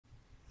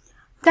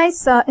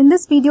Guys, in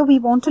this video we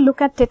want to look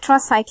at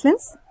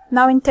tetracyclines.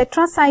 Now in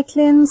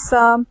tetracyclines,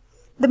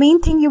 the main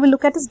thing you will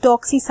look at is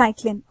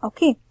DoxyCycline.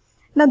 Okay.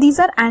 Now these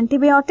are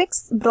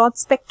antibiotics, broad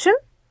spectrum.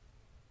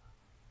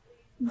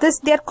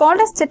 They are called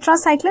as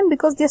tetracycline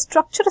because their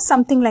structure is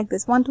something like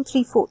this: 1, 2,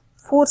 3, 4.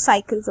 4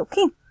 cycles.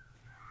 Okay.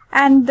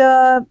 And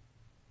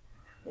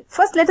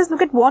first let us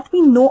look at what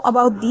we know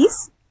about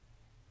these.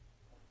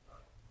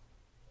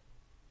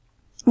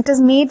 It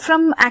is made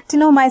from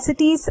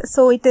actinomycetes,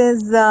 so it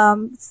is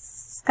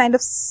it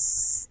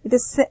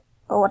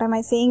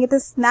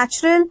is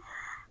natural,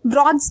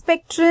 broad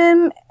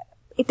spectrum,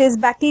 it is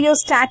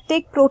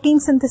bacteriostatic, protein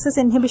synthesis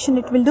inhibition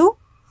it will do.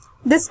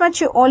 This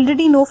much you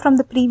already know from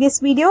the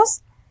previous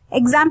videos.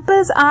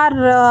 Examples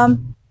are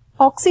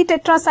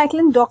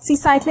oxytetracycline,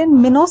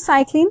 DoxyCycline,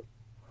 minocycline,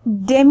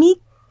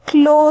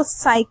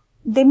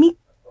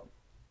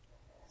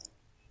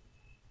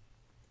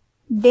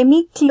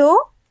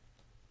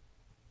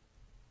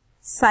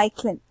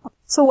 demiclocycline.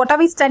 So what are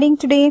we studying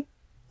today?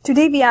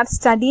 Today we are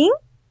studying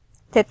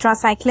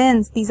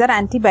tetracyclines. These are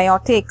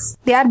antibiotics.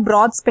 They are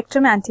broad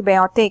spectrum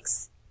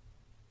antibiotics.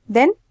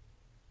 Then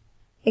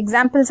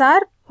examples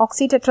are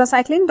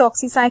oxytetracycline,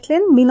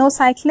 DoxyCycline,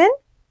 minocycline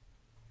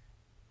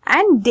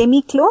and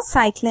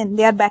demiclocycline.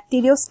 They are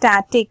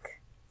bacteriostatic.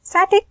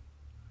 Static?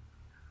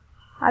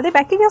 Are they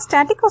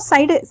bacteriostatic or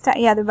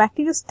yeah, they're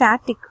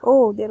bacteriostatic.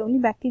 Oh, they're only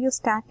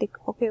bacteriostatic.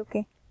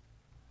 Okay.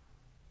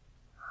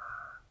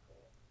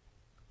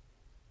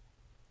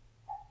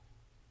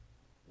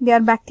 They are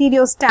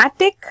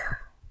bacteriostatic.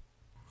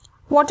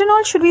 What and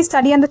all should we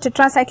study under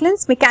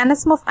tetracyclines?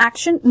 Mechanism of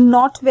action,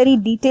 not very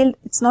detailed.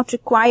 It's not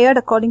required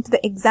according to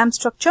the exam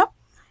structure.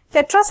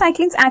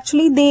 Tetracyclines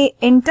actually they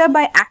enter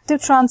by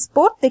active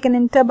transport. They can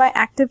enter by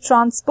active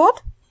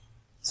transport.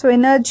 So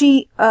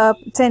energy,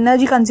 it's an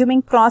energy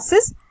consuming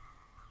process.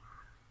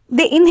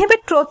 They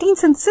inhibit protein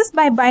synthesis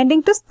by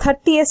binding to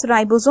 30S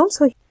ribosome.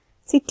 So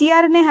see,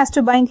 tRNA has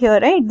to bind here,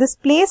 right? This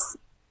place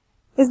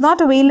is not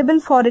available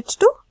for it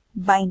to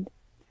bind.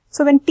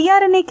 So when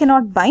tRNA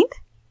cannot bind,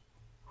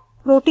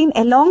 protein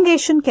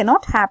elongation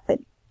cannot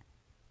happen.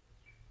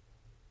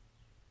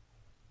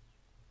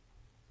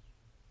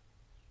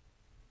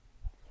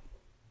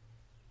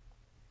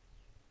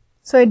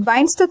 So it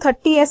binds to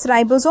 30S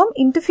ribosome,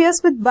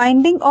 interferes with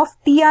binding of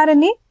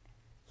tRNA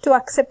to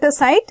acceptor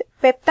site,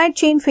 peptide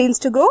chain fails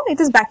to grow, it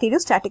is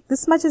bacteriostatic.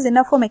 This much is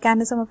enough for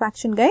mechanism of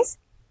action, guys.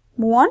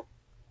 Move on.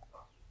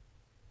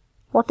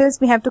 What else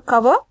we have to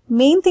cover?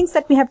 Main things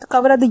that we have to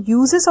cover are the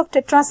uses of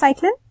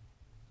tetracycline,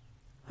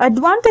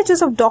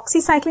 advantages of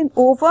doxycycline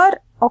over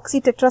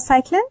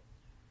oxytetracycline,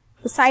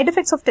 the side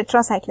effects of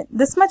tetracycline.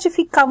 This much if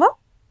we cover,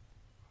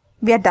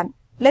 we are done.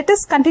 Let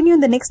us continue in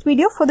the next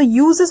video for the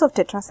uses of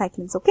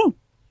tetracyclines, okay?